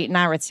great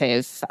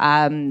narrative,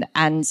 and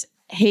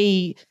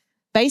he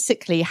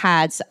basically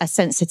had a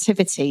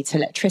sensitivity to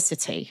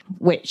electricity,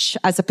 which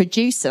as a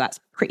producer, that's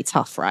pretty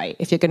tough, right?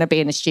 If you're going to be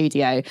in a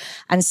studio.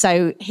 And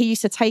so he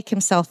used to take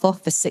himself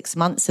off for 6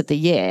 months of the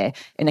year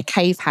in a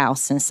cave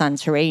house in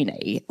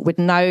Santorini with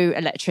no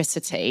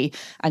electricity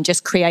and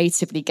just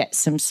creatively get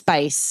some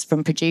space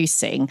from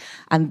producing.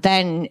 And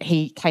then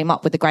he came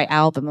up with a great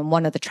album, and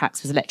one of the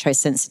tracks was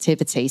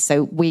Electrosensitivity.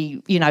 So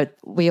we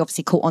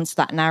obviously caught onto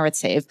that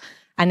narrative.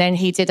 And then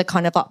he did a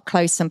kind of up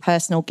close and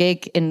personal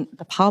gig in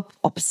the pub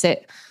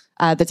opposite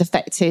the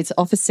Defected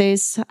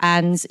offices.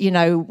 And,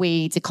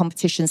 we did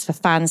competitions for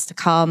fans to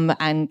come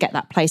and get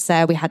that place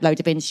there. We had a load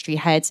of industry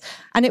heads.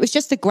 And it was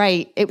just a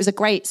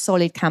great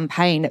solid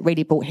campaign that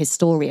really brought his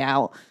story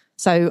out.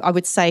 So I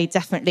would say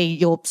definitely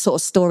your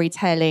sort of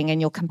storytelling and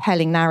your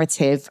compelling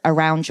narrative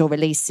around your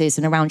releases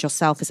and around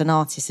yourself as an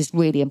artist is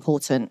really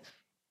important.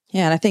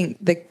 Yeah, and I think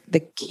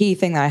the key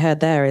thing that I heard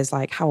there is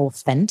like how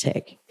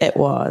authentic it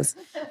was,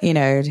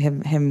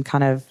 him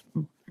kind of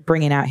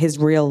bringing out his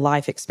real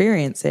life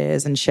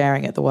experiences and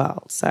sharing it with the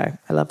world. So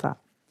I love that.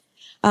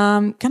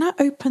 Can I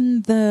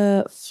open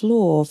the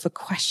floor for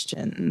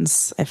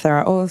questions? If there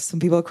are, some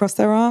people across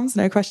their arms,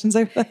 no questions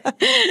over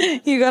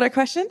there. You got a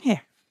question?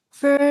 Here.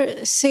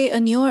 For, say, a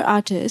newer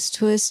artist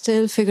who is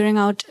still figuring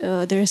out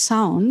their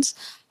sounds,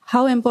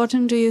 how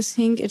important do you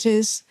think it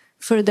is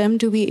for them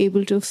to be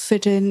able to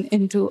fit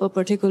into a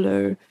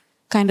particular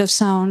kind of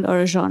sound or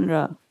a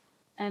genre?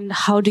 And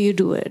how do you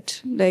do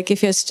it? Like,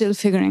 if you're still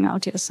figuring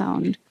out your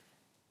sound?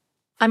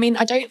 I mean,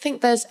 I don't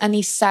think there's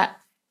any set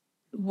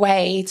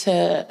way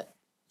to,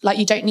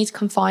 you don't need to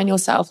confine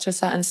yourself to a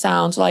certain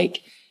sound.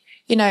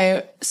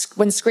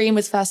 When Scream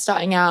was first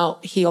starting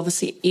out, he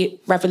obviously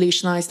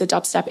revolutionized the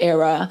dubstep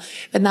era,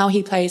 but now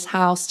he plays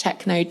house,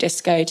 techno,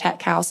 disco,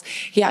 tech house.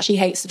 He actually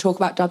hates to talk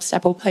about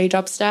dubstep or play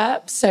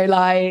dubstep. So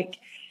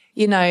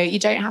you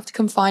don't have to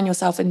confine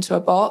yourself into a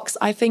box.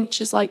 I think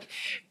just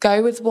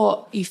go with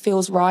what you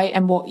feels right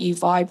and what you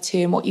vibe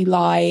to and what you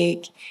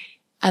like.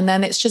 And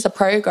then it's just a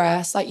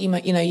progress. You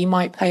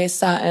might play a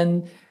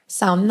certain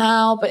sound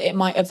now, but it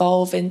might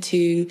evolve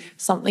into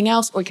something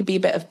else, or it could be a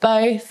bit of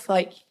both.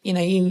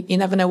 You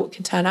never know what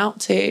can turn out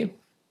to.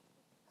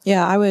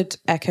 Yeah, I would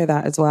echo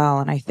that as well.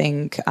 And I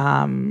think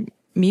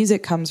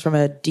music comes from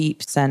a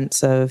deep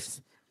sense of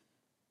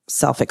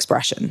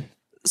self-expression.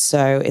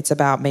 So it's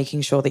about making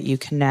sure that you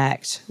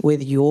connect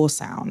with your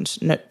sound.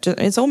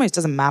 It almost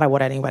doesn't matter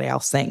what anybody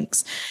else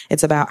thinks.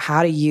 It's about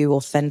how do you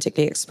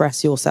authentically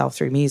express yourself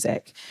through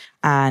music.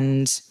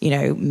 And,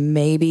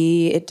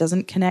 maybe it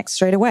doesn't connect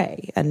straight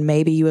away, and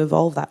maybe you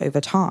evolve that over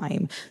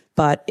time.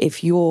 But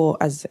if you're,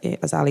 as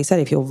Ali said,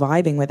 if you're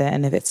vibing with it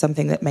and if it's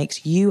something that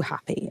makes you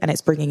happy and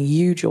it's bringing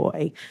you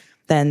joy,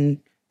 then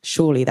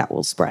surely that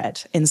will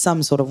spread in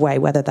some sort of way,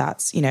 whether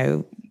that's,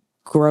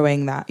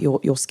 growing that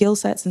your skill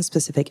sets in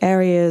specific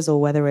areas, or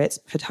whether it's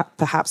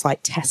perhaps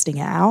testing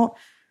it out.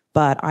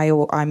 But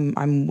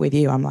I'm with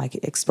you. I'm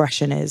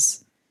expression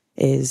is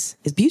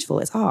beautiful.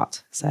 It's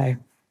art. So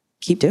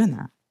keep doing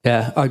that.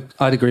 Yeah,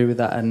 I'd agree with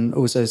that, and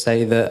also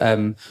say that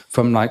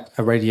from a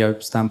radio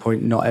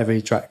standpoint, not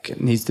every track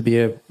needs to be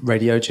a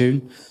radio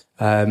tune.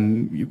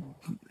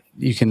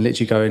 You can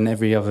literally go in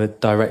every other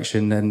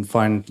direction and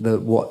find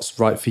what's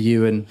right for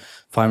you and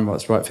find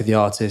what's right for the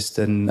artist,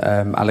 and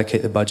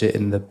allocate the budget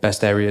in the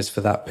best areas for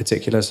that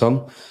particular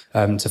song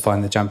to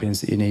find the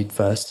champions that you need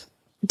first.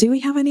 Do we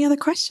have any other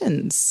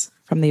questions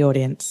from the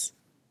audience?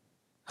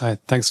 Hi,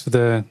 thanks for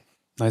the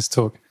nice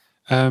talk.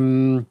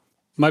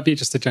 Might be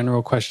just a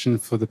general question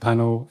for the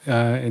panel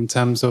in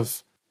terms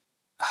of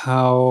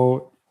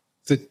how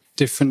the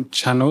different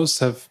channels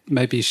have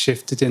maybe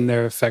shifted in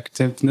their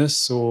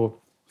effectiveness or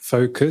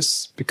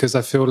focus, because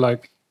I feel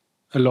like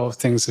a lot of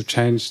things have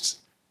changed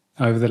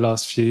over the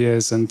last few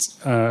years, and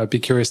I'd be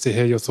curious to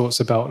hear your thoughts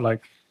about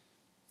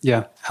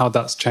how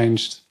that's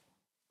changed.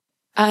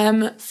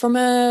 From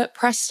a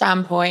press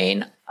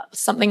standpoint,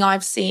 something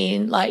I've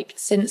seen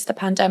since the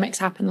pandemic's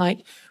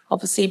happened,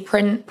 obviously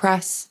print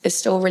press is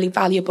still really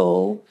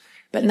valuable,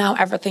 but now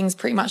everything's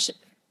pretty much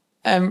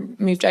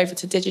moved over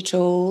to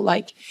digital.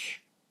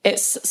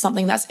 It's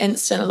something that's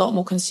instant, a lot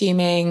more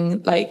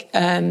consuming,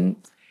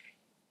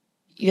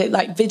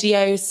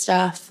 video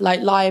stuff,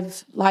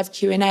 live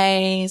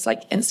Q&As,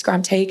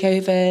 Instagram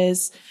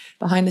takeovers,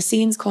 behind the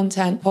scenes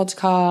content,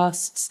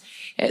 podcasts.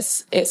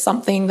 It's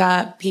something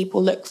that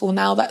people look for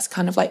now that's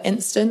kind of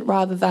instant,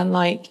 rather than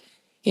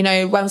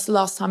when was the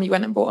last time you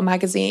went and bought a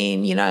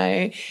magazine?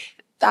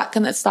 That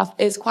kind of stuff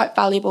is quite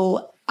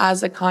valuable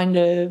as a kind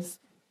of,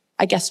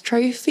 I guess,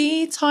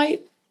 trophy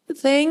type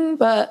thing.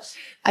 But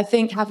I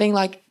think having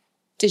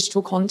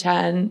digital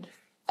content,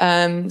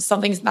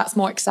 something that's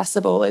more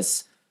accessible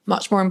is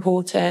much more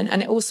important.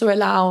 And it also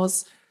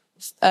allows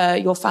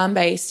your fan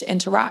base to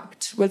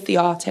interact with the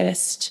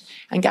artist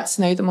and get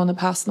to know them on a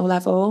personal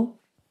level.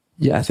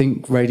 Yeah, I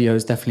think radio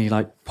is definitely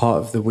like part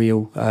of the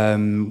wheel.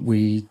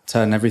 We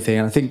turn everything.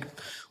 And I think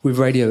with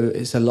radio,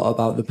 it's a lot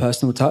about the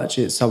personal touch.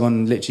 It's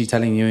someone literally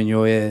telling you in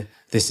your ear,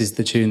 this is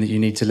the tune that you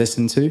need to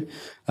listen to.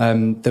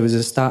 There was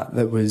a stat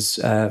that was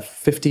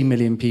 50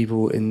 million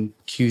people in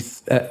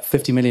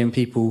 50 million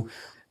people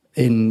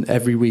in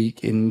every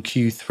week in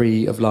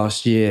Q3 of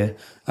last year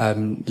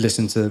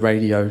listen to the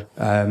radio.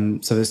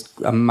 So there's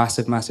a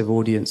massive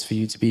audience for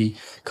you to be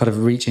kind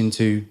of reaching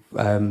to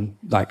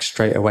like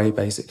straight away,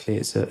 basically.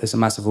 It's a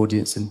massive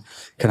audience, and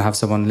can have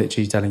someone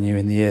literally telling you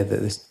in the ear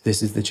that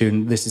this is the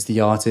tune, this is the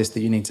artist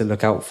that you need to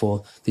look out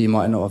for, that you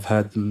might not have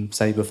heard them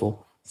say before.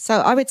 So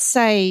I would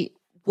say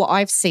what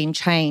I've seen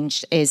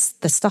change is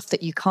the stuff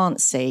that you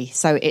can't see.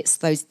 So it's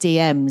those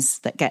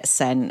DMs that get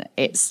sent.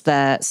 It's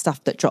the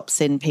stuff that drops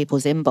in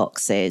people's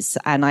inboxes.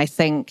 And I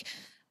think,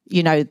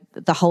 you know,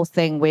 the whole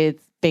thing with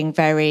being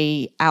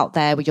very out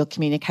there with your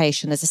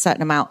communication, there's a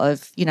certain amount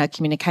of, you know,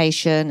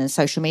 communication and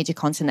social media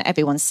content that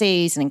everyone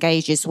sees and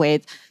engages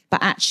with.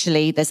 But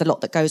actually, there's a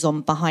lot that goes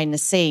on behind the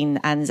scene,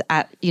 and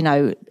you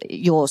know,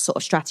 your sort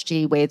of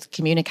strategy with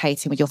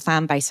communicating with your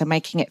fan base and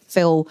making it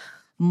feel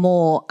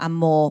more and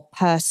more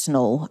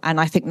personal.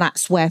 And I think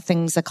that's where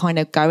things are kind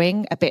of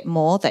going a bit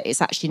more, that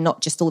it's actually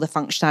not just all the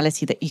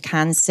functionality that you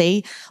can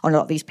see on a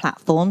lot of these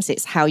platforms,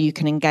 it's how you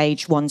can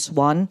engage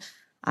one-to-one.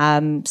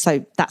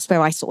 So that's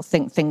where I sort of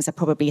think things are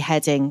probably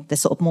heading, the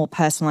sort of more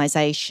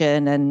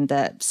personalization and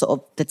the sort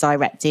of the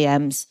direct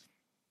DMs.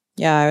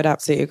 Yeah, I would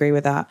absolutely agree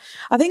with that.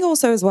 I think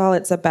also as well,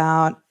 it's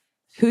about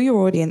who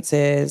your audience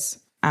is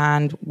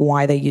and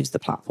why they use the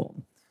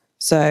platform.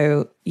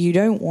 So you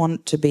don't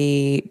want to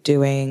be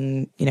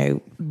doing, you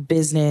know,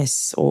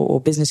 business or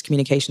business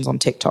communications on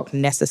TikTok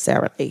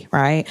necessarily,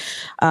 right?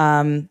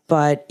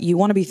 But you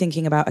want to be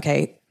thinking about,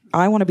 okay,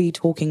 I want to be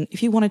talking,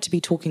 if you wanted to be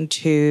talking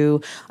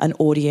to an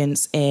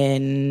audience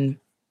in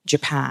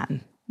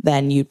Japan,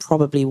 then you'd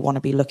probably want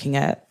to be looking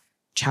at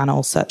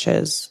channels such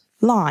as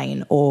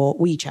Line or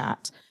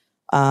WeChat.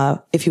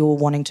 If you're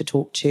wanting to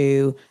talk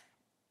to,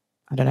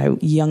 I don't know,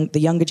 the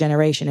younger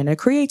generation in a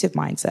creative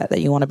mindset, that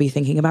you want to be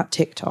thinking about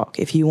TikTok.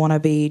 If you want to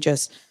be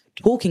just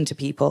talking to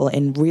people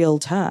in real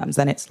terms,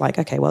 then it's like,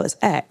 okay, well, it's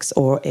X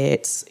or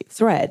it's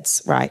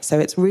Threads, right? So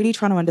it's really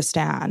trying to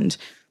understand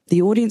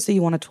the audience that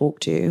you want to talk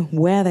to,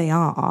 where they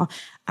are,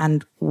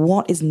 and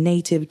what is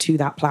native to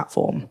that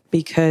platform.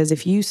 Because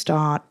if you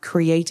start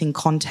creating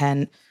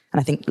content, and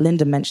I think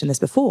Linda mentioned this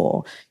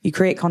before, you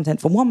create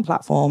content for one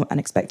platform and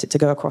expect it to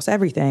go across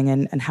everything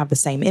and have the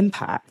same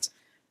impact,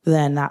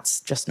 then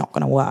that's just not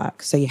going to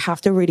work. So you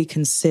have to really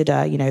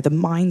consider, you know, the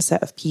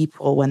mindset of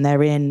people when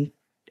they're in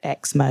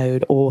X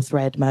mode or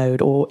Thread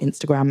mode or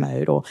Instagram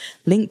mode or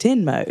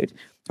LinkedIn mode,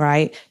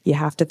 right? You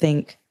have to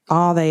think,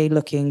 are they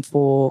looking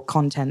for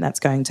content that's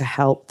going to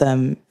help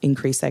them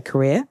increase their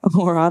career,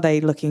 or are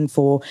they looking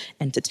for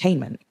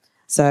entertainment?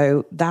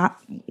 So that,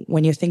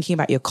 when you're thinking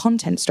about your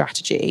content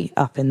strategy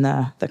up in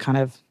the kind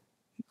of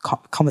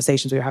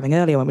conversations we were having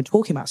earlier when we're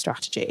talking about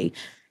strategy,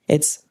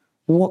 it's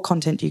what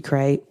content do you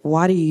create?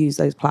 Why do you use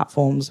those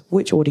platforms?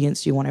 Which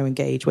audience do you want to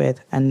engage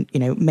with? And, you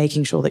know,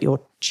 making sure that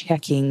you're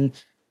checking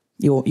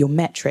your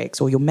metrics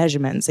or your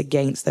measurements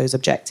against those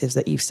objectives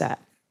that you've set.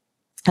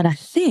 And I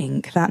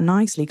think that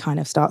nicely kind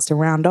of starts to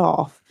round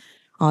off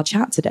our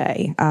chat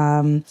today.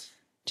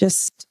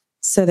 Just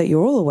so that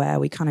you're all aware,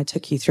 we kind of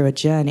took you through a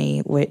journey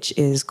which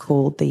is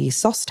called the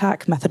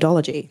SOSTAC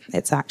methodology.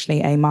 It's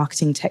actually a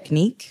marketing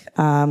technique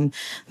that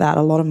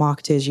a lot of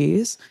marketers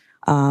use.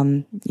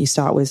 You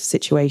start with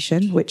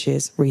situation, which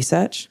is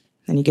research.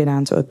 Then you go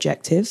down to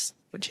objectives,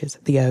 which is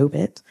the O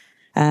bit.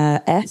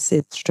 S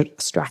is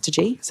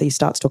strategy. So you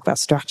start to talk about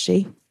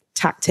strategy.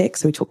 Tactics,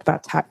 so we talked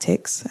about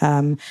tactics,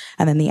 and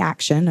then the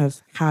action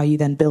of how you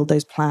then build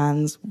those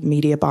plans,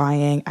 media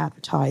buying,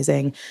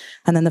 advertising,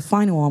 and then the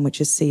final one, which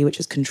is C, which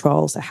is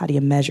control. So how do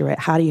you measure it?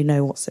 How do you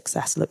know what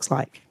success looks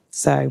like?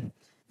 So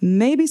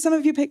maybe some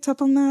of you picked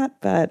up on that,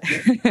 but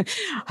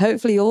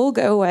hopefully you all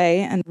go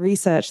away and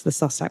research the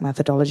SOSTAC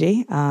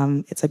methodology.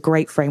 It's a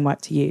great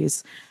framework to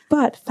use.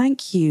 But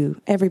thank you,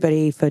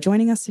 everybody, for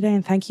joining us today,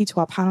 and thank you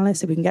to our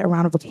panelists. If we can get a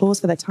round of applause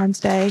for their time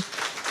today.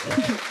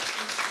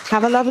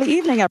 Have a lovely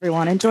evening,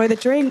 everyone. Enjoy the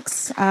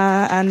drinks.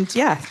 And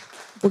yeah,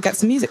 we'll get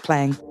some music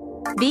playing.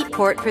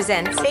 Beatport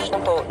presents.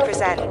 Beatport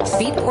presents.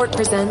 Beatport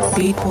presents.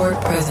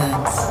 Beatport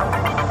presents.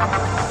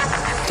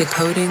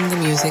 Decoding the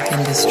music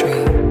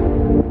industry.